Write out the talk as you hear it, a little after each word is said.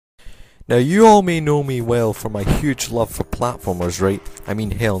Now you all may know me well for my huge love for platformers, right? I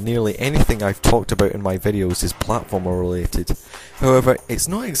mean hell, nearly anything I've talked about in my videos is platformer related. However, it's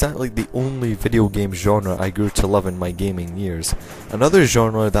not exactly the only video game genre I grew to love in my gaming years. Another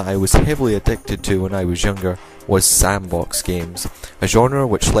genre that I was heavily addicted to when I was younger was sandbox games, a genre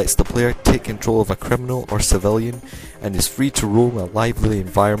which lets the player take control of a criminal or civilian and is free to roam a lively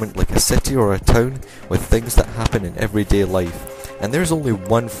environment like a city or a town with things that happen in everyday life. And there's only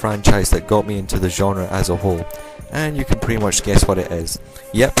one franchise that got me into the genre as a whole, and you can pretty much guess what it is.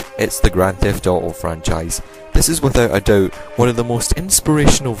 Yep, it's the Grand Theft Auto franchise. This is without a doubt one of the most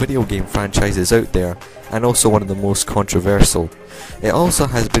inspirational video game franchises out there, and also one of the most controversial. It also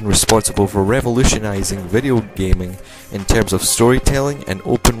has been responsible for revolutionizing video gaming in terms of storytelling and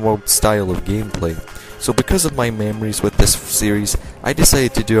open world style of gameplay. So because of my memories with this series, I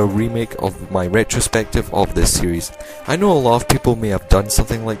decided to do a remake of my retrospective of this series. I know a lot of people may have done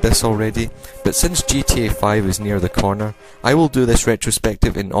something like this already, but since GTA 5 is near the corner, I will do this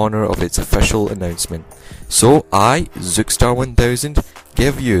retrospective in honour of its official announcement. So I, Zookstar1000,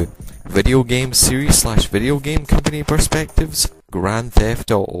 give you Video Game Series / Video Game Company Perspectives, Grand Theft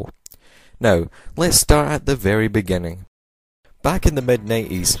Auto. Now, let's start at the very beginning. Back in the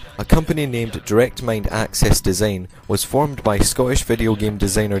mid-90s, a company named Direct Mind Access Design was formed by Scottish video game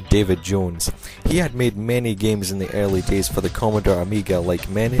designer David Jones. He had made many games in the early days for the Commodore Amiga like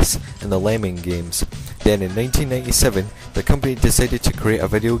Menace and the Lemming games. Then in 1997, the company decided to create a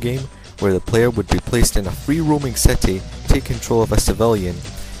video game where the player would be placed in a free-roaming city, take control of a civilian,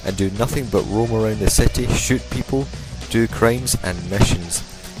 and do nothing but roam around the city, shoot people, do crimes and missions.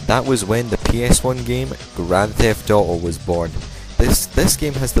 That was when the PS1 game Grand Theft Auto was born. This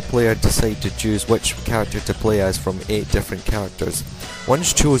game has the player decide to choose which character to play as from 8 different characters.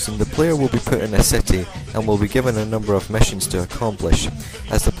 Once chosen, the player will be put in a city and will be given a number of missions to accomplish.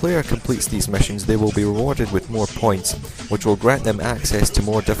 As the player completes these missions, they will be rewarded with more points, which will grant them access to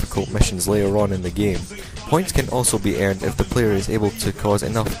more difficult missions later on in the game. Points can also be earned if the player is able to cause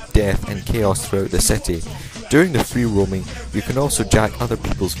enough death and chaos throughout the city. During the free roaming, you can also jack other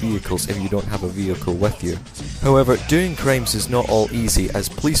people's vehicles if you don't have a vehicle with you. However, doing crimes is not all easy, as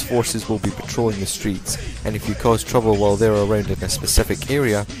police forces will be patrolling the streets, and if you cause trouble while they're around in a specific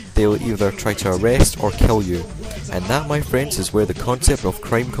area, they will either try to arrest or kill you. And that, my friends, is where the concept of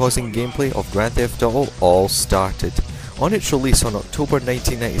crime-causing gameplay of Grand Theft Auto all started. On its release on October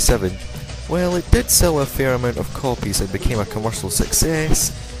 1997, well, it did sell a fair amount of copies and became a commercial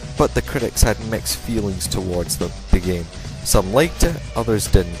success, but the critics had mixed feelings towards the game. Some liked it, others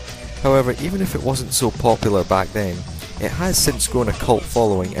didn't. However, even if it wasn't so popular back then, it has since grown a cult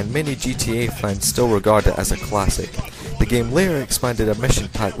following, and many GTA fans still regard it as a classic. The game later expanded a mission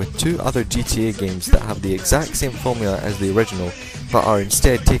pack with 2 other GTA games that have the exact same formula as the original, but are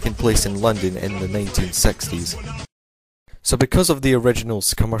instead taking place in London in the 1960s. So because of the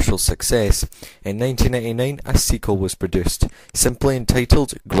original's commercial success, in 1999 a sequel was produced, simply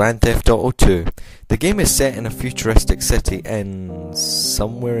entitled Grand Theft Auto 2. The game is set in a futuristic city in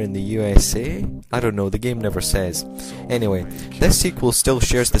somewhere in the USA? I don't know, the game never says. Anyway, this sequel still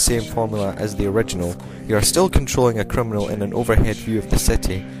shares the same formula as the original. You are still controlling a criminal in an overhead view of the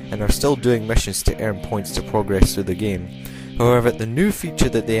city, and are still doing missions to earn points to progress through the game. However, the new feature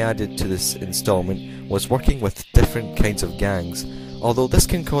that they added to this installment was working with different kinds of gangs, although this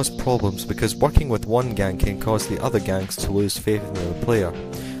can cause problems because working with one gang can cause the other gangs to lose faith in the player.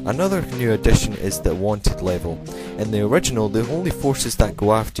 Another new addition is the wanted level. In the original, the only forces that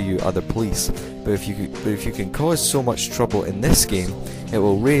go after you are the police, but if you can cause so much trouble in this game, it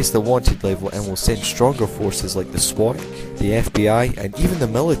will raise the wanted level and will send stronger forces like the SWAT, the FBI, and even the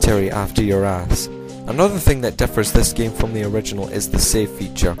military after your ass. Another thing that differs this game from the original is the save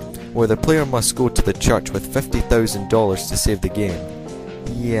feature, where the player must go to the church with $50,000 to save the game.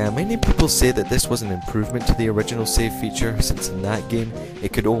 Yeah, many people say that this was an improvement to the original save feature, since in that game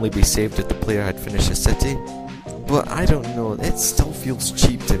it could only be saved if the player had finished a city, but I don't know, it still feels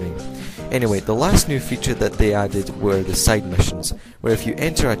cheap to me. Anyway, the last new feature that they added were the side missions, where if you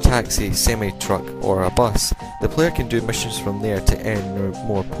enter a taxi, semi-truck or a bus, the player can do missions from there to earn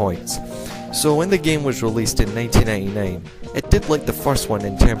more points. So when the game was released in 1999, it did like the first one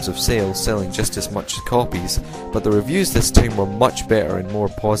in terms of sales, selling just as much copies, but the reviews this time were much better and more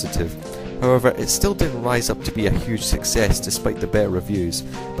positive. However, it still didn't rise up to be a huge success despite the better reviews,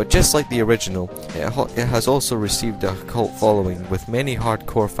 but just like the original, it has also received a cult following with many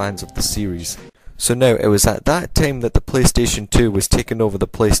hardcore fans of the series. So now, it was at that time that the PlayStation 2 was taking over the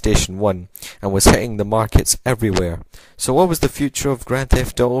PlayStation 1 and was hitting the markets everywhere. So what was the future of Grand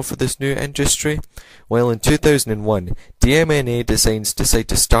Theft Auto for this new industry? Well, in 2001, DMNA Designs decided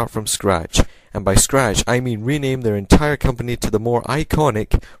to start from scratch. And by scratch, I mean rename their entire company to the more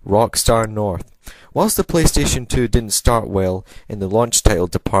iconic Rockstar North. Whilst the PlayStation 2 didn't start well in the launch title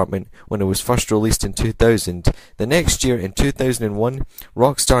department when it was first released in 2000, the next year in 2001,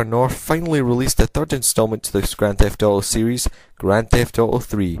 Rockstar North finally released the third installment to the Grand Theft Auto series, Grand Theft Auto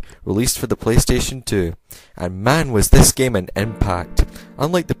 3, released for the PlayStation 2. And man, was this game an impact!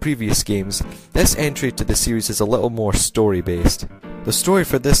 Unlike the previous games, this entry to the series is a little more story-based. The story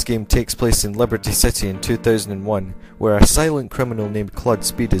for this game takes place in Liberty City in 2001, where a silent criminal named Claude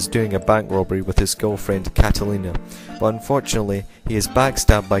Speed is doing a bank robbery with his girlfriend Catalina, but unfortunately he is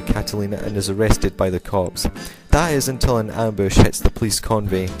backstabbed by Catalina and is arrested by the cops. That is until an ambush hits the police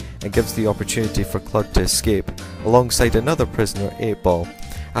convoy and gives the opportunity for Claude to escape, alongside another prisoner, 8-Ball.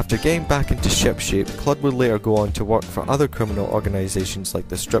 After getting back into shipshape, Claude would later go on to work for other criminal organisations like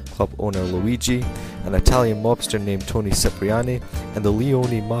the strip club owner Luigi, an Italian mobster named Tony Cipriani, and the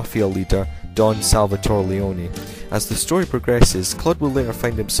Leone mafia leader Don Salvatore Leone. As the story progresses, Claude will later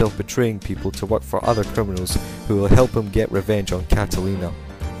find himself betraying people to work for other criminals who will help him get revenge on Catalina.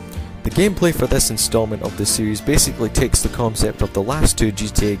 The gameplay for this installment of the series basically takes the concept of the last two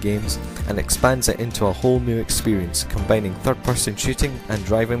GTA games and expands it into a whole new experience, combining third-person shooting and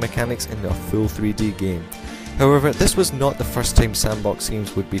driving mechanics into a full 3D game. However, this was not the first time sandbox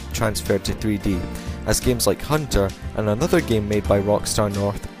games would be transferred to 3D, as games like Hunter and another game made by Rockstar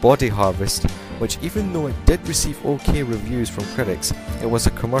North, Body Harvest, which even though it did receive okay reviews from critics, it was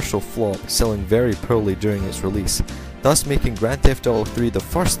a commercial flop, selling very poorly during its release, thus making Grand Theft Auto 3 the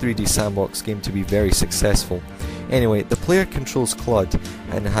first 3D sandbox game to be very successful. Anyway, the player controls Claude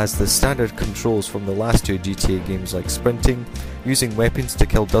and has the standard controls from the last two GTA games like sprinting, using weapons to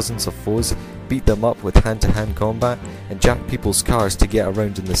kill dozens of foes, beat them up with hand-to-hand combat, and jack people's cars to get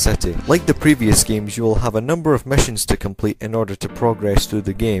around in the city. Like the previous games, you will have a number of missions to complete in order to progress through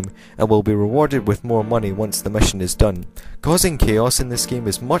the game, and will be rewarded with more money once the mission is done. Causing chaos in this game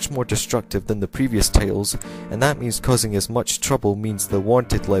is much more destructive than the previous titles, and that means causing as much trouble means the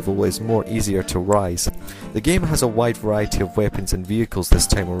wanted level is more easier to rise. The game has a wide variety of weapons and vehicles this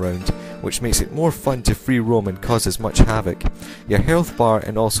time around, which makes it more fun to free roam and cause as much havoc. Your health bar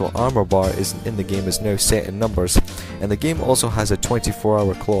and also armor bar in the game is now set in numbers, and the game also has a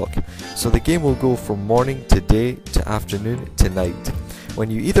 24-hour clock, so the game will go from morning to day to afternoon to night.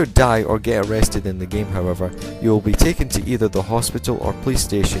 When you either die or get arrested in the game, however, you will be taken to either the hospital or police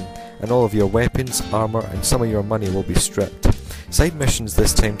station, and all of your weapons, armor and some of your money will be stripped. Side missions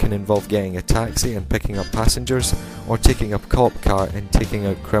this time can involve getting a taxi and picking up passengers, or taking a cop car and taking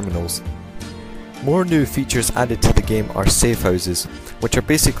out criminals. More new features added to the game are safe houses, which are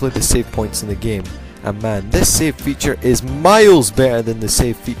basically the save points in the game, and man, this save feature is miles better than the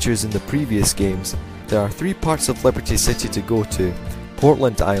save features in the previous games. There are 3 parts of Liberty City to go to: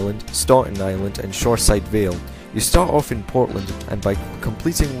 Portland Island, Staunton Island and Shoreside Vale. You start off in Portland, and by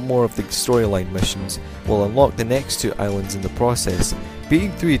completing more of the storyline missions, will unlock the next 2 islands in the process.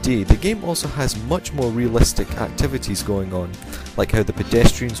 Being 3D, the game also has much more realistic activities going on, like how the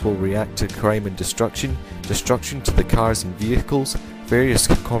pedestrians will react to crime and destruction to the cars and vehicles, various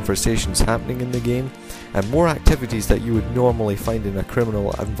conversations happening in the game, and more activities that you would normally find in a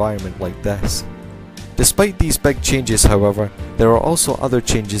criminal environment like this. Despite these big changes, however, there are also other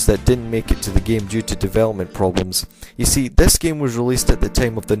changes that didn't make it to the game due to development problems. You see, this game was released at the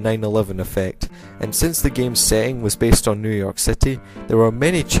time of the 9/11 effect, and since the game's setting was based on New York City, there were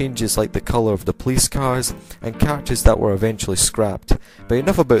many changes like the colour of the police cars and characters that were eventually scrapped. But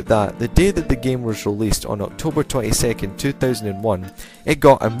enough about that. The day that the game was released, on October 22nd, 2001, it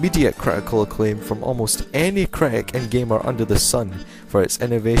got immediate critical acclaim from almost any critic and gamer under the sun for its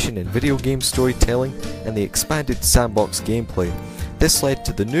innovation in video game storytelling and the expanded sandbox gameplay. This led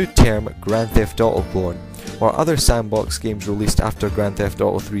to the new term Grand Theft Auto clone, where other sandbox games released after Grand Theft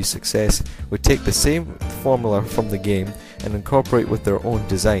Auto 3's success would take the same formula from the game and incorporate with their own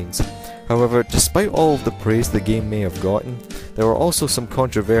designs. However, despite all of the praise the game may have gotten, there were also some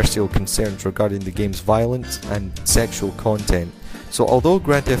controversial concerns regarding the game's violence and sexual content. So although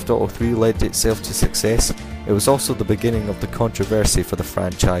Grand Theft Auto 3 led itself to success, it was also the beginning of the controversy for the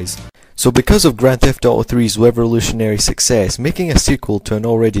franchise. So because of Grand Theft Auto 3's revolutionary success, making a sequel to an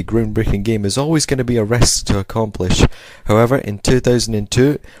already groundbreaking game is always going to be a risk to accomplish. However, in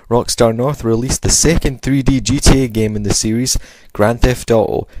 2002, Rockstar North released the second 3D GTA game in the series, Grand Theft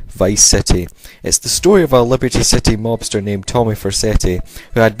Auto Vice City. It's the story of a Liberty City mobster named Tommy Vercetti,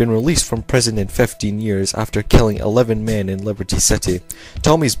 who had been released from prison in 15 years after killing 11 men in Liberty City.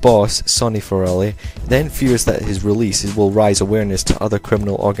 Tommy's boss, Sonny Forelli, then fears that his release will raise awareness to other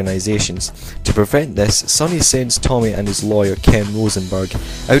criminal organizations. To prevent this, Sonny sends Tommy and his lawyer Ken Rosenberg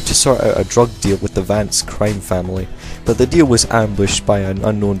out to sort out a drug deal with the Vance crime family. But the deal was ambushed by an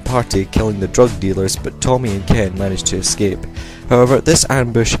unknown party, killing the drug dealers, but Tommy and Ken manage to escape. However, this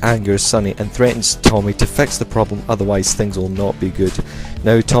ambush angers Sonny and threatens Tommy to fix the problem, otherwise things will not be good.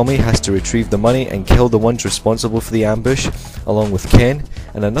 Now Tommy has to retrieve the money and kill the ones responsible for the ambush, along with Ken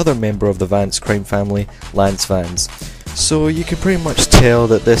and another member of the Vance crime family, Lance Vance. So you can pretty much tell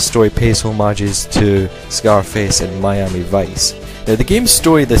that this story pays homages to Scarface and Miami Vice. Now the game's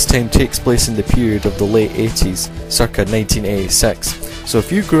story this time takes place in the period of the late 80s, circa 1986. So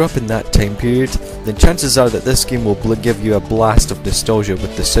if you grew up in that time period, then chances are that this game will give you a blast of nostalgia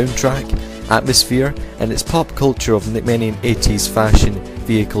with the soundtrack, atmosphere, and its pop culture of many 80s fashion,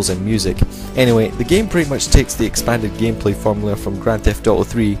 vehicles and music. Anyway, the game pretty much takes the expanded gameplay formula from Grand Theft Auto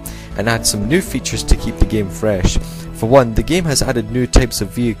 3 and adds some new features to keep the game fresh. For one, the game has added new types of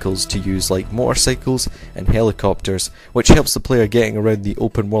vehicles to use like motorcycles and helicopters, which helps the player getting around the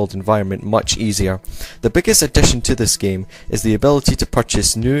open world environment much easier. The biggest addition to this game is the ability to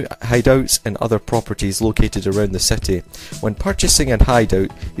purchase new hideouts and other properties located around the city. When purchasing a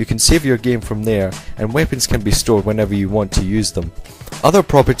hideout, you can save your game from there, and weapons can be stored whenever you want to use them. Other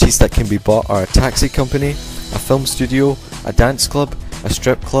properties that can be bought are a taxi company, a film studio, a dance club, a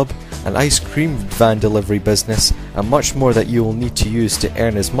strip club, an ice cream van delivery business, and much more that you will need to use to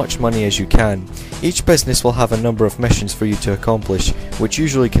earn as much money as you can. Each business will have a number of missions for you to accomplish, which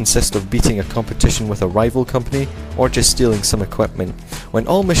usually consist of beating a competition with a rival company or just stealing some equipment. When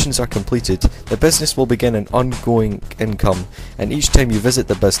all missions are completed, the business will begin an ongoing income, and each time you visit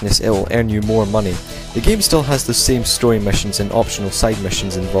the business it will earn you more money. The game still has the same story missions and optional side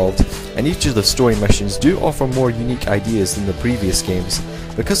missions involved, and each of the story missions do offer more unique ideas than the previous games.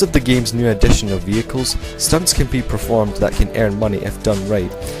 Because of the game's new addition of vehicles, stunts can be performed that can earn money if done right.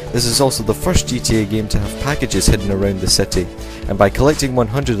 This is also the first GTA game to have packages hidden around the city, and by collecting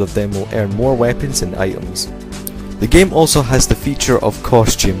 100 of them will earn more weapons and items. The game also has the feature of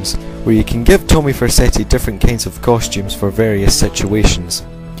costumes, where you can give Tommy Vercetti different kinds of costumes for various situations.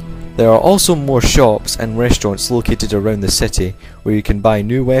 There are also more shops and restaurants located around the city where you can buy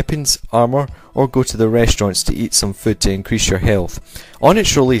new weapons, armor, or go to the restaurants to eat some food to increase your health. On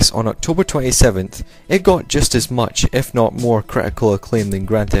its release on October 27th, it got just as much, if not more, critical acclaim than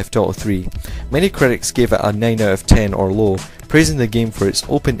Grand Theft Auto 3. Many critics gave it a 9 out of 10 or low, praising the game for its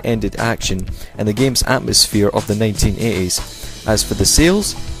open-ended action and the game's atmosphere of the 1980s. As for the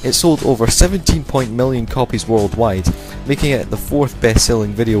sales, it sold over 17 million copies worldwide, making it the 4th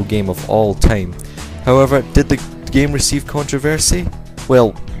best-selling video game of all time. However, did the game receive controversy?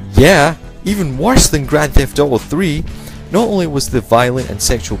 Well, yeah, even worse than Grand Theft Auto 3. Not only was the violent and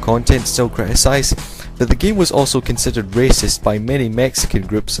sexual content still criticised, but the game was also considered racist by many Mexican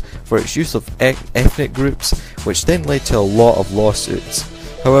groups for its use of ethnic groups, which then led to a lot of lawsuits.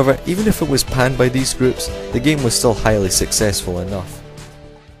 However, even if it was panned by these groups, the game was still highly successful enough.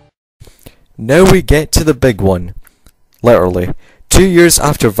 Now we get to the big one. Literally. 2 years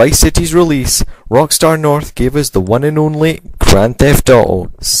after Vice City's release, Rockstar North gave us the one and only Grand Theft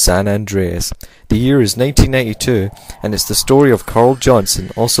Auto San Andreas. The year is 1992, and it's the story of Carl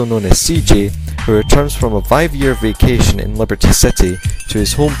Johnson, also known as CJ, who returns from a 5-year vacation in Liberty City to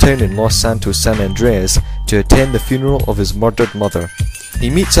his hometown in Los Santos, San Andreas, to attend the funeral of his murdered mother. He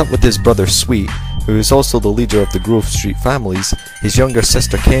meets up with his brother Sweet, who is also the leader of the Grove Street families, his younger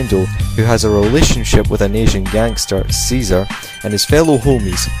sister Kendall, who has a relationship with an Asian gangster, Caesar, and his fellow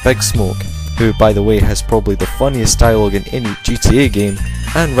homies, Big Smoke, who by the way has probably the funniest dialogue in any GTA game,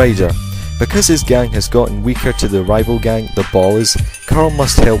 and Ryder. Because his gang has gotten weaker to the rival gang, the Ballad, Carl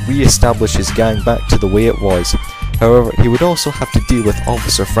must help re-establish his gang back to the way it was. However, he would also have to deal with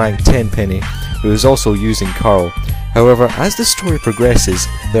Officer Frank Tenpenny, who is also using Carl. However, as the story progresses,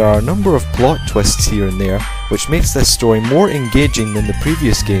 there are a number of plot twists here and there, which makes this story more engaging than the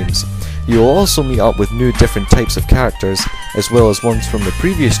previous games. You will also meet up with new different types of characters, as well as ones from the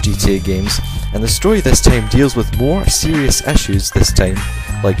previous GTA games, and the story this time deals with more serious issues this time,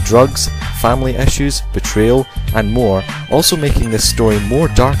 like drugs, family issues, betrayal, and more, also making this story more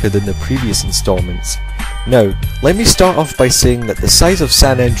darker than the previous installments. Now, let me start off by saying that the size of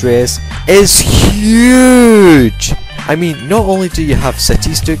San Andreas is huge! I mean, not only do you have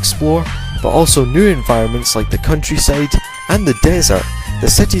cities to explore, but also new environments like the countryside and the desert. The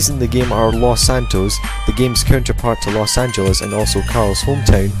cities in the game are Los Santos, the game's counterpart to Los Angeles and also Carl's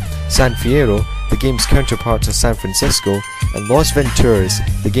hometown, San Fierro, the game's counterpart to San Francisco, and Las Venturas,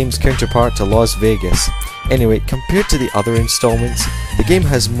 the game's counterpart to Las Vegas. Anyway, compared to the other installments, the game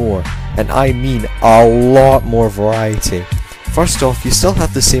has more, and I mean a lot more variety. First off, you still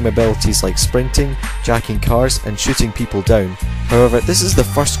have the same abilities like sprinting, jacking cars, and shooting people down. However, this is the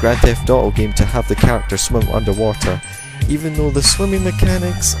first Grand Theft Auto game to have the character swim underwater, even though the swimming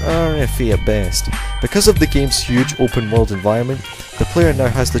mechanics are iffy at best. Because of the game's huge open world environment, the player now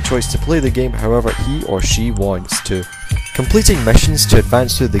has the choice to play the game however he or she wants to. Completing missions to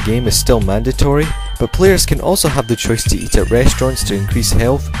advance through the game is still mandatory, but players can also have the choice to eat at restaurants to increase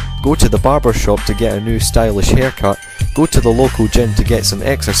health, go to the barber shop to get a new stylish haircut, go to the local gym to get some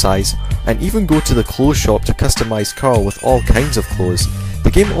exercise, and even go to the clothes shop to customize Carl with all kinds of clothes.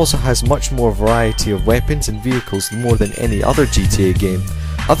 The game also has much more variety of weapons and vehicles more than any other GTA game.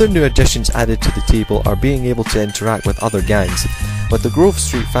 Other new additions added to the table are being able to interact with other gangs. With the Grove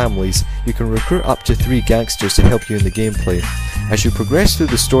Street families, you can recruit up to 3 gangsters to help you in the gameplay. As you progress through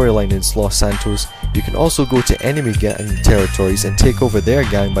the storyline in Los Santos, you can also go to enemy gang territories and take over their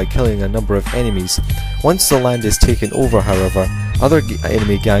gang by killing a number of enemies. Once the land is taken over, however, other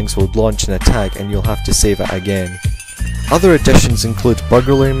enemy gangs will launch an attack and you'll have to save it again. Other additions include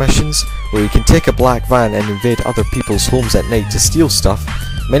burglary missions, where you can take a black van and invade other people's homes at night to steal stuff,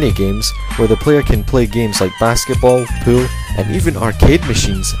 minigames, where the player can play games like basketball, pool, and even arcade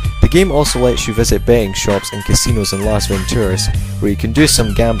machines. The game also lets you visit betting shops and casinos in Las Venturas, where you can do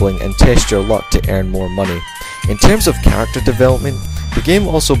some gambling and test your luck to earn more money. In terms of character development, the game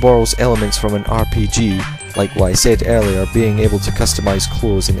also borrows elements from an RPG, like what I said earlier, being able to customize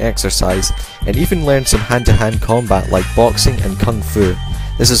clothes and exercise, and even learn some hand-to-hand combat like boxing and kung fu.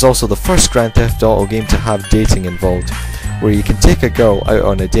 This is also the first Grand Theft Auto game to have dating involved, where you can take a girl out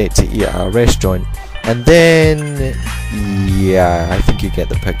on a date to eat at a restaurant, and then... yeah, I think you get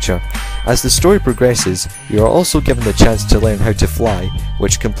the picture. As the story progresses, you are also given the chance to learn how to fly,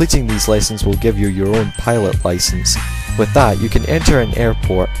 which completing these lessons will give you your own pilot license. With that, you can enter an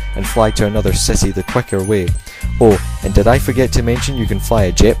airport and fly to another city the quicker way. Oh, and did I forget to mention you can fly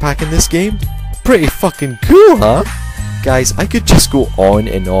a jetpack in this game? Pretty fucking cool, huh? Guys, I could just go on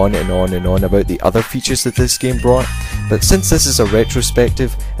and on and on and on about the other features that this game brought, but since this is a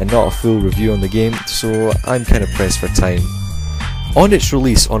retrospective and not a full review on the game, so I'm kinda pressed for time. On its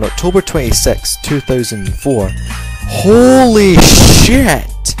release on October 26, 2004, holy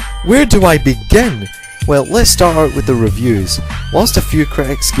shit! Where do I begin? Well, let's start out with the reviews. Whilst a few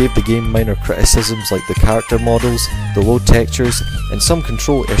critics gave the game minor criticisms like the character models, the low textures, and some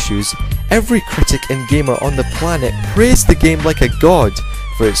control issues, every critic and gamer on the planet praised the game like a god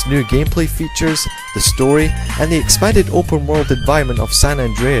for its new gameplay features, the story, and the expanded open world environment of San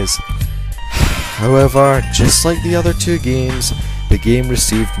Andreas. However, just like the other 2 games, the game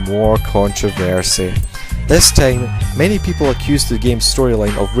received more controversy. This time, many people accused the game's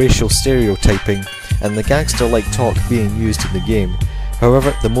storyline of racial stereotyping and the gangster-like talk being used in the game.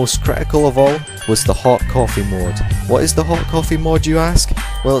 However, the most critical of all was the hot coffee mod. What is the hot coffee mod, you ask?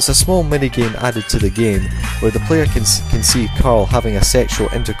 Well, it's a small minigame added to the game, where the player can see Carl having a sexual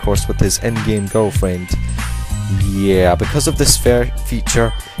intercourse with his in-game girlfriend. Yeah, because of this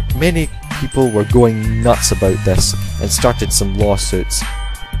feature, many people were going nuts about this and started some lawsuits.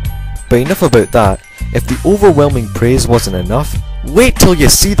 But enough about that. If the overwhelming praise wasn't enough, wait till you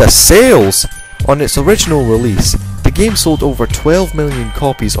see the sales! On its original release, the game sold over 12 million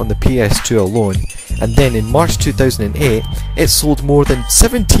copies on the PS2 alone, and then in March 2008, it sold more than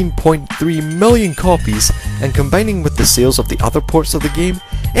 17.3 million copies, and combining with the sales of the other ports of the game,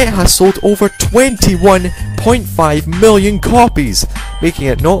 it has sold over 21.5 million copies, making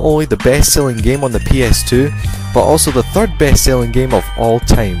it not only the best-selling game on the PS2, but also the 3rd best-selling game of all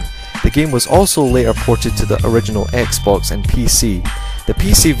time. The game was also later ported to the original Xbox and PC. The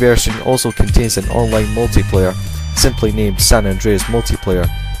PC version also contains an online multiplayer, simply named San Andreas Multiplayer,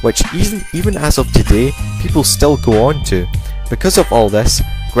 which even as of today, people still go on to. Because of all this,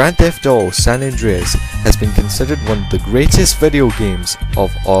 Grand Theft Auto San Andreas has been considered one of the greatest video games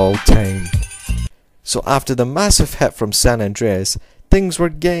of all time. So after the massive hit from San Andreas, things were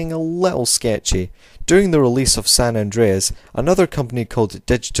getting a little sketchy. During the release of San Andreas, another company called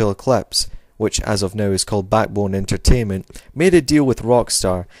Digital Eclipse, which as of now is called Backbone Entertainment, made a deal with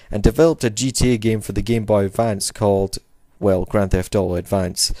Rockstar and developed a GTA game for the Game Boy Advance called... well, Grand Theft Auto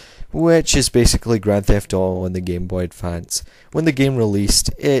Advance, which is basically Grand Theft Auto on the Game Boy Advance. When the game released,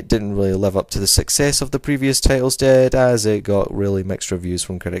 it didn't really live up to the success of the previous titles did, as it got really mixed reviews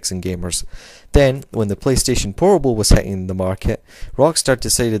from critics and gamers. Then, when the PlayStation Portable was hitting the market, Rockstar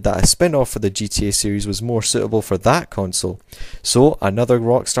decided that a spin-off for the GTA series was more suitable for that console. So, another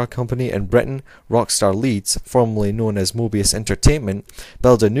Rockstar company in Britain, Rockstar Leeds, formerly known as Mobius Entertainment,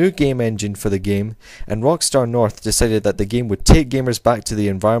 built a new game engine for the game, and Rockstar North decided that the game would take gamers back to the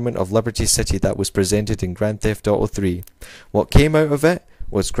environment of Liberty City that was presented in Grand Theft Auto 3. What came out of it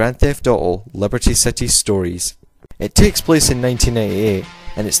was Grand Theft Auto Liberty City Stories. It takes place in 1998,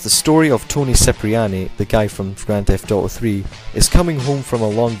 and it's the story of Tony Cipriani, the guy from Grand Theft Auto 3, is coming home from a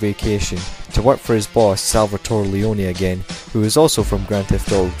long vacation to work for his boss Salvatore Leone again, who is also from Grand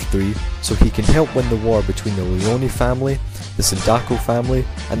Theft Auto 3, so he can help win the war between the Leone family, the Sindaco family,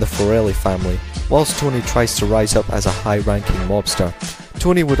 and the Forelli family, whilst Tony tries to rise up as a high-ranking mobster.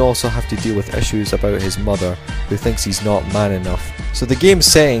 Tony would also have to deal with issues about his mother, who thinks he's not man enough. So the game's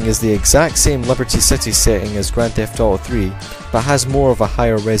setting is the exact same Liberty City setting as Grand Theft Auto 3, but has more of a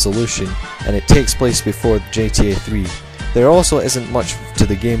higher resolution, and it takes place before GTA 3. There also isn't much to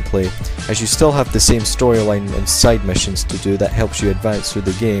the gameplay, as you still have the same storyline and side missions to do that helps you advance through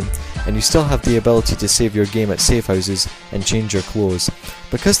the game, and you still have the ability to save your game at safe houses and change your clothes.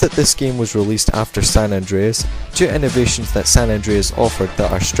 Because that this game was released after San Andreas, two innovations that San Andreas offered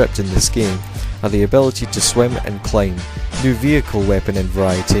that are stripped in this game are the ability to swim and climb, new vehicle weapon and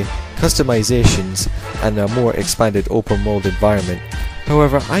variety, customizations, and a more expanded open world environment.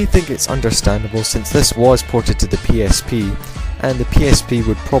 However, I think it's understandable since this was ported to the PSP, and the PSP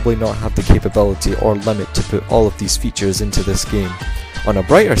would probably not have the capability or limit to put all of these features into this game. On a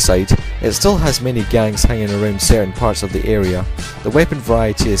brighter side, it still has many gangs hanging around certain parts of the area, the weapon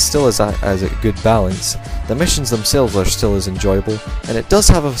variety is still as a good balance, the missions themselves are still as enjoyable, and it does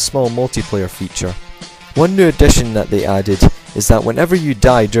have a small multiplayer feature. One new addition that they added is that whenever you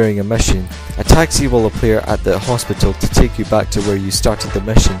die during a mission, a taxi will appear at the hospital to take you back to where you started the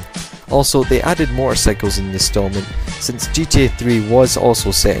mission. Also, they added motorcycles in this installment, since GTA 3 was also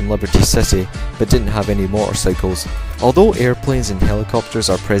set in Liberty City, but didn't have any motorcycles. Although airplanes and helicopters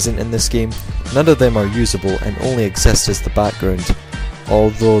are present in this game, none of them are usable and only exist as the background.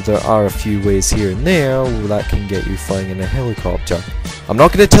 Although there are a few ways here and there that can get you flying in a helicopter. I'm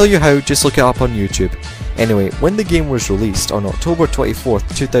not going to tell you how, just look it up on YouTube. Anyway, when the game was released on October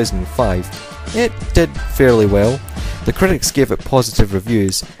 24th, 2005, it did fairly well. The critics gave it positive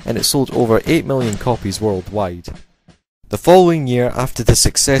reviews, and it sold over 8 million copies worldwide. The following year, after the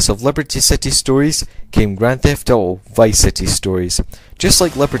success of Liberty City Stories, came Grand Theft Auto Vice City Stories. Just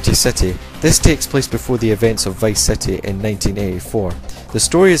like Liberty City, this takes place before the events of Vice City in 1984. The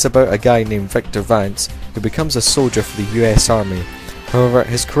story is about a guy named Victor Vance, who becomes a soldier for the US Army. However,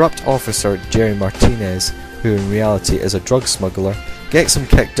 his corrupt officer, Jerry Martinez, who in reality is a drug smuggler, gets him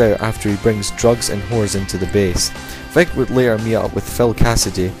kicked out after he brings drugs and whores into the base. Vic would later meet up with Phil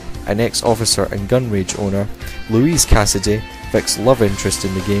Cassidy, an ex-officer and gun rage owner, Louise Cassidy, Vic's love interest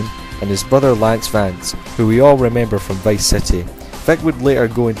in the game, and his brother Lance Vance, who we all remember from Vice City. Vic would later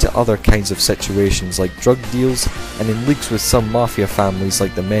go into other kinds of situations like drug deals and in leagues with some mafia families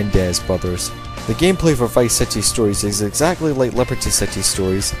like the Mendez brothers. The gameplay for Vice City Stories is exactly like Liberty City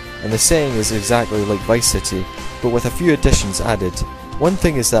Stories, and the setting is exactly like Vice City, but with a few additions added. One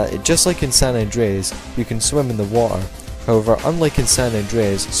thing is that, just like in San Andreas, you can swim in the water. However, unlike in San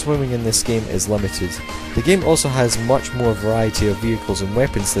Andreas, swimming in this game is limited. The game also has much more variety of vehicles and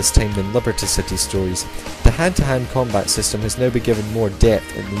weapons this time than Liberty City Stories. The hand-to-hand combat system has now been given more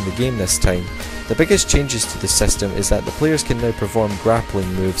depth in the game this time. The biggest changes to the system is that the players can now perform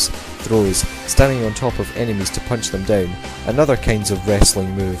grappling moves, throws, standing on top of enemies to punch them down, and other kinds of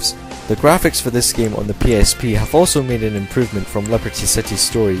wrestling moves. The graphics for this game on the PSP have also made an improvement from Liberty City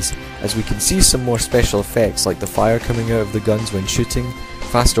Stories, as we can see some more special effects like the fire coming out of the guns when shooting,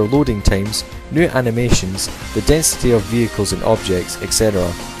 faster loading times, new animations, the density of vehicles and objects, etc.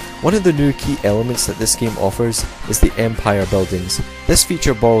 One of the new key elements that this game offers is the Empire buildings. This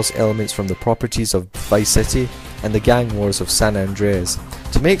feature borrows elements from the properties of Vice City and the gang wars of San Andreas.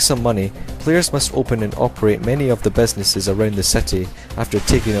 To make some money, players must open and operate many of the businesses around the city after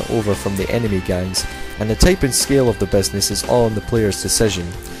taking it over from the enemy gangs, and the type and scale of the business is all on the player's decision.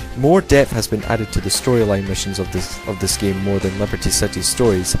 More depth has been added to the storyline missions of this game more than Liberty City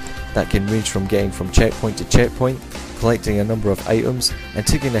Stories, that can range from getting from checkpoint to checkpoint, collecting a number of items, and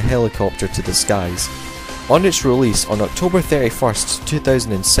taking a helicopter to the skies. On its release on October 31st,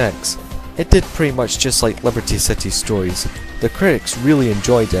 2006, it did pretty much just like Liberty City Stories. The critics really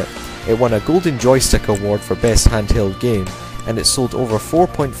enjoyed it, It won a Golden Joystick Award for Best Handheld Game, and it sold over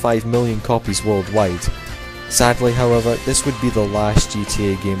 4.5 million copies worldwide. Sadly, however, this would be the last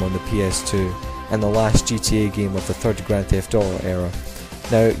GTA game on the PS2, and the last GTA game of the third Grand Theft Auto era.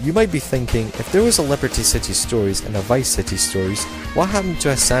 Now, you might be thinking, if there was a Liberty City Stories and a Vice City Stories, what happened to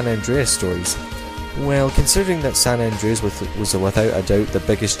a San Andreas Stories? Well, considering that San Andreas was without a doubt the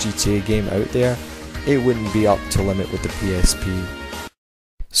biggest GTA game out there, it wouldn't be up to limit with the PSP.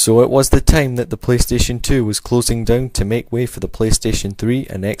 So it was the time that the PlayStation 2 was closing down to make way for the PlayStation 3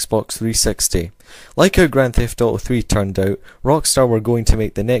 and Xbox 360. Like how Grand Theft Auto 3 turned out, Rockstar were going to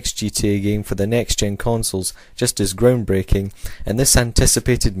make the next GTA game for the next gen consoles just as groundbreaking, and this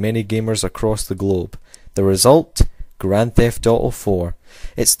anticipated many gamers across the globe. The result? Grand Theft Auto 4.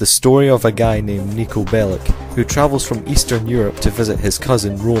 It's the story of a guy named Niko Bellic who travels from Eastern Europe to visit his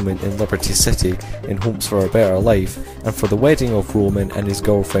cousin Roman in Liberty City in hopes for a better life and for the wedding of Roman and his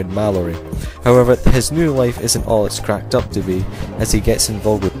girlfriend Mallory. However, his new life isn't all it's cracked up to be, as he gets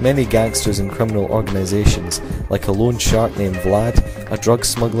involved with many gangsters and criminal organizations like a loan shark named Vlad, a drug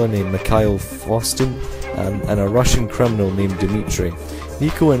smuggler named Mikhail Fostin, and a Russian criminal named Dmitry.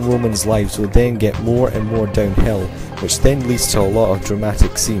 Niko and Roman's lives will then get more and more downhill, which then leads to a lot of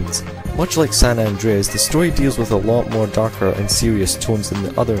dramatic scenes. Much like San Andreas, the story deals with a lot more darker and serious tones than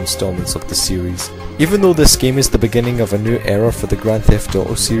the other installments of the series. Even though this game is the beginning of a new era for the Grand Theft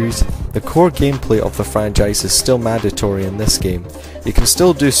Auto series, the core gameplay of the franchise is still mandatory in this game. You can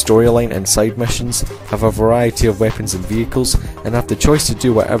still do storyline and side missions, have a variety of weapons and vehicles, and have the choice to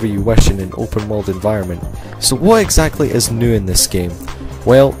do whatever you wish in an open world environment. So what exactly is new in this game?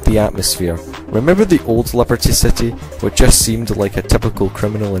 Well, the atmosphere. Remember the old Liberty City, which just seemed like a typical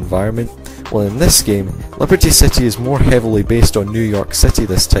criminal environment? Well, in this game, Liberty City is more heavily based on New York City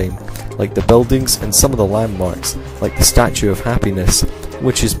this time, like the buildings and some of the landmarks, like the Statue of Happiness,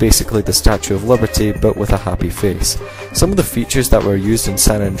 which is basically the Statue of Liberty but with a happy face. Some of the features that were used in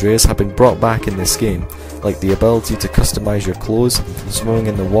San Andreas have been brought back in this game, like the ability to customize your clothes, swimming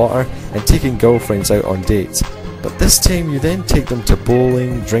in the water, and taking girlfriends out on dates. But this time you then take them to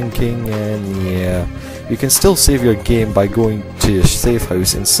bowling, drinking, and yeah. You can still save your game by going to your safe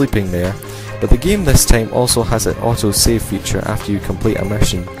house and sleeping there, but the game this time also has an auto save feature after you complete a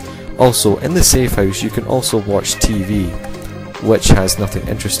mission. Also, in the safe house you can also watch TV, which has nothing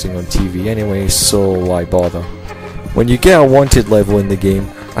interesting on TV anyway, so why bother? When you get a wanted level in the game,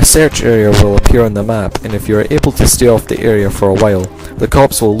 a search area will appear on the map, and if you are able to stay off the area for a while, the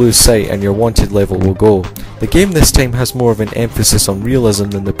cops will lose sight and your wanted level will go. The game this time has more of an emphasis on realism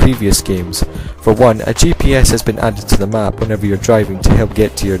than the previous games. For one, a GPS has been added to the map whenever you're driving to help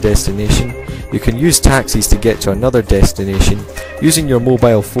get to your destination. You can use taxis to get to another destination, using your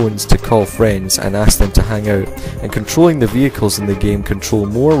mobile phones to call friends and ask them to hang out, and controlling the vehicles in the game control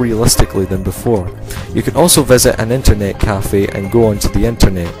more realistically than before. You can also visit an internet cafe and go onto the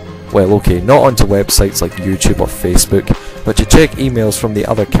internet. Well, okay, not onto websites like YouTube or Facebook, but to check emails from the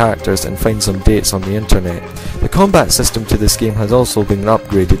other characters and find some dates on the internet. The combat system to this game has also been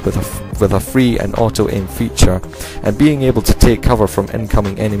upgraded with a free and auto-aim feature, and being able to take cover from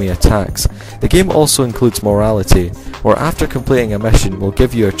incoming enemy attacks. The game also includes morality, where after completing a mission will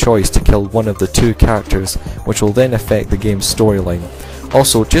give you a choice to kill one of the two characters, which will then affect the game's storyline.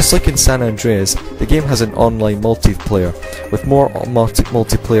 Also, just like in San Andreas, the game has an online multiplayer, with more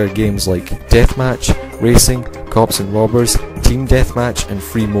multiplayer games like Deathmatch, Racing, Cops and Robbers, Team Deathmatch and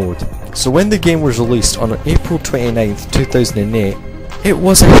Free Mode. So when the game was released on April 29th, 2008, it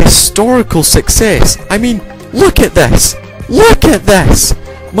was a historical success. I mean, look at this! Look at this!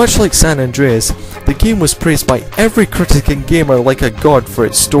 Much like San Andreas, the game was praised by every critic and gamer like a god for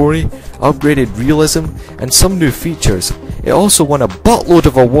its story, upgraded realism, and some new features. It also won a buttload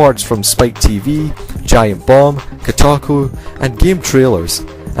of awards from Spike TV, Giant Bomb, Kotaku, and Game Trailers.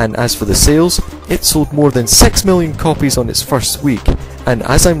 And as for the sales, it sold more than 6 million copies on its first week, and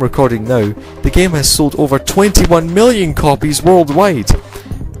as I'm recording now, the game has sold over 21 million copies worldwide.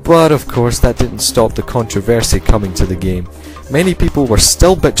 But of course that didn't stop the controversy coming to the game. Many people were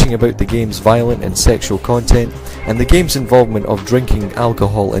still bitching about the game's violent and sexual content, and the game's involvement of drinking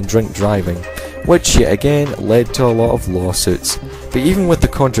alcohol and drink driving, which yet again led to a lot of lawsuits. But even with the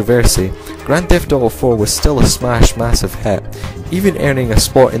controversy, Grand Theft Auto 4 was still a smash massive hit, even earning a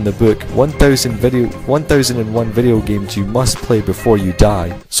spot in the book 1001 video games you must play before you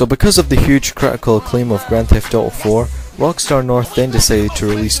die. So because of the huge critical acclaim of Grand Theft Auto 4, Rockstar North then decided to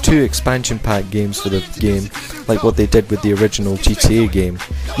release 2 expansion pack games for the game, like what they did with the original GTA game.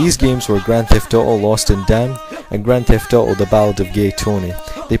 These games were Grand Theft Auto Lost and Damned and Grand Theft Auto The Ballad of Gay Tony.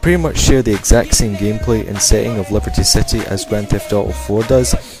 They pretty much share the exact same gameplay and setting of Liberty City as Grand Theft Auto 4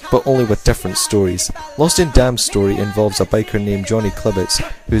 does, but only with different stories. Lost in Dam's story involves a biker named Johnny Klibitz,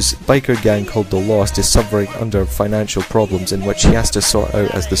 whose biker gang called the Lost is suffering under financial problems in which he has to sort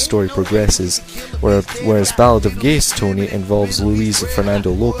out as the story progresses, whereas Ballad of Gay Tony involves Luis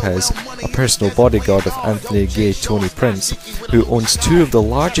Fernando Lopez, a personal bodyguard of Anthony Gay Tony Prince, who owns two of the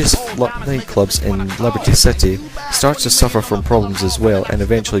largest nightclubs in Liberty City, starts to suffer from problems as well and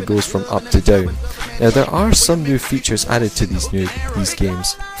eventually goes from up to down. Now there are some new features added to these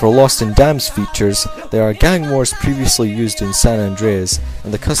games. For Lost in Dam's features, there are gang wars previously used in San Andreas,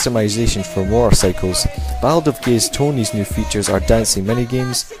 and the customizations for motorcycles. Ballad of Gay Tony's new features are dancing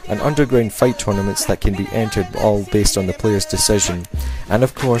minigames and underground fight tournaments that can be entered all based on the player's decision. And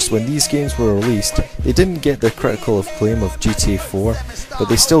of course, when these games were released, they didn't get the critical acclaim of GTA 4, but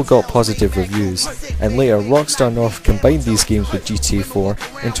they still got positive reviews, and later Rockstar North combined these games with GTA 4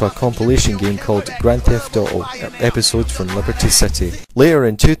 into a compilation game called Grand Theft Auto Episodes from Liberty City. Later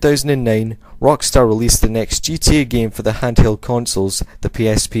in 2009, Rockstar released the next GTA game for the handheld consoles, the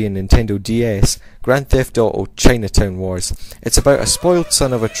PSP and Nintendo DS, Grand Theft Auto Chinatown Wars. It's about a spoiled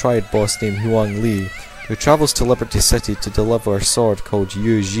son of a triad boss named Huang Li, who travels to Liberty City to deliver a sword called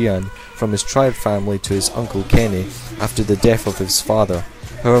Yu Jian from his triad family to his uncle Kenny after the death of his father.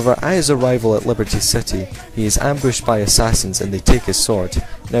 However, at his arrival at Liberty City, he is ambushed by assassins and they take his sword.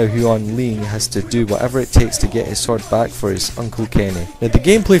 Now Huan Ling has to do whatever it takes to get his sword back for his Uncle Kenny. Now the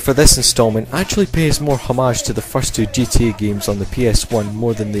gameplay for this installment actually pays more homage to the first two GTA games on the PS1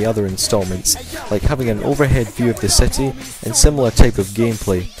 more than the other installments, like having an overhead view of the city and similar type of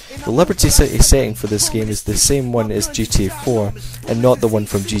gameplay. The Liberty City setting for this game is the same one as GTA 4 and not the one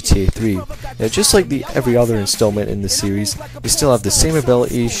from GTA 3. Now just like every other installment in the series, you still have the same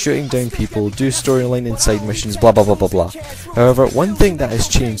abilities, shooting down people, do storyline and side missions, blah blah blah blah blah. However, one thing that has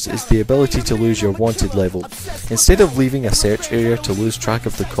changed is the ability to lose your wanted level. Instead of leaving a search area to lose track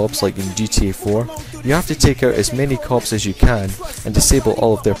of the cops like in GTA 4, you have to take out as many cops as you can and disable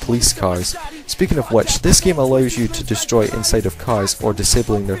all of their police cars. Speaking of which, this game allows you to destroy inside of cars or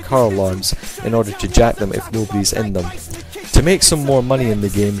disabling their car alarms in order to jack them if nobody's in them. To make some more money in the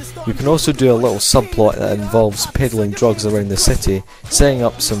game, you can also do a little subplot that involves peddling drugs around the city, setting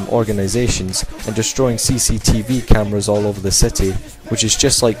up some organisations, and destroying CCTV cameras all over the city, which is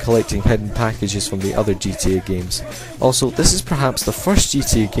just like collecting hidden packages from the other GTA games. Also, this is perhaps the first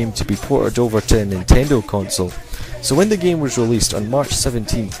GTA game to be ported over to a Nintendo console. So when the game was released on March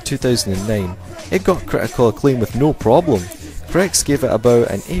 17, 2009, it got critical acclaim with no problem. Critics gave it about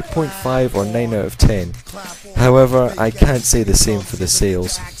an 8.5 or 9 out of 10. However, I can't say the same for the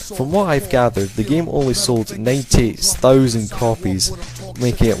sales. From what I've gathered, the game only sold 98,000 copies,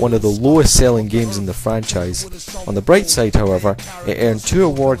 making it one of the lowest selling games in the franchise. On the bright side, however, it earned 2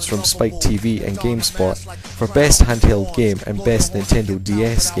 awards from Spike TV and GameSpot for Best Handheld Game and Best Nintendo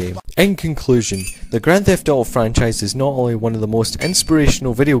DS Game. In conclusion, the Grand Theft Auto franchise is not only one of the most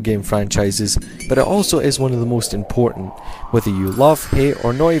inspirational video game franchises, but it also is one of the most important. Whether you love, hate,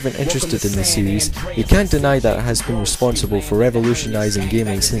 or not even interested in the series, you can't deny that it has been responsible for revolutionizing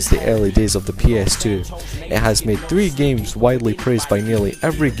gaming since the early days of the PS2. It has made 3 games widely praised by nearly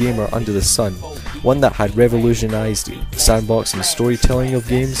every gamer under the sun, one that had revolutionized sandbox and storytelling of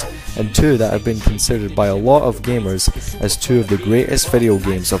games, and 2 that have been considered by a lot of gamers as 2 of the greatest video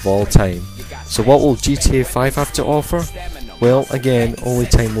games of all time. So what will GTA 5 have to offer? Well, again, only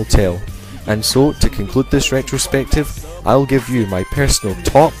time will tell. And so, to conclude this retrospective, I'll give you my personal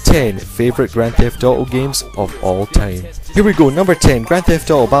top 10 favourite Grand Theft Auto games of all time. Here we go, number 10, Grand Theft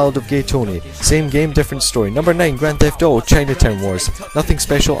Auto Ballad of Gay Tony. Same game, different story. Number 9, Grand Theft Auto Chinatown Wars. Nothing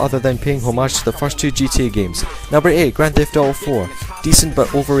special other than paying homage to the first 2 GTA games. Number 8, Grand Theft Auto 4. Decent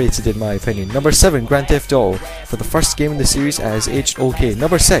but overrated in my opinion. Number 7, Grand Theft Auto. For the first game in the series, it has aged okay.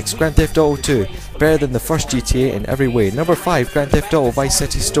 Number 6, Grand Theft Auto 2. Better than the first GTA in every way. Number 5, Grand Theft Auto Vice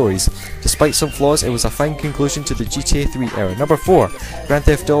City Stories. Despite some flaws, it was a fine conclusion to the GTA 3 era. Number 4, Grand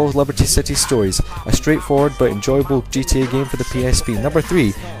Theft Auto Liberty City Stories. A straightforward but enjoyable GTA game for the PSP. Number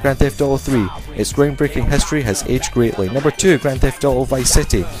 3, Grand Theft Auto 3. Its groundbreaking history has aged greatly. Number 2, Grand Theft Auto Vice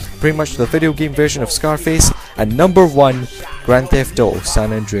City. Pretty much the video game version of Scarface. And number 1, Grand Theft Auto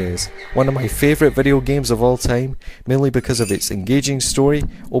San Andreas. One of my favourite video games of all time, mainly because of its engaging story,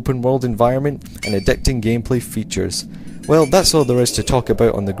 open world environment, and addicting gameplay features. Well, that's all there is to talk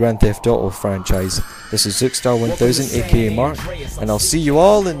about on the Grand Theft Auto franchise. This is Zookstar1000 aka Mark, and I'll see you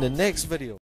all in the next video.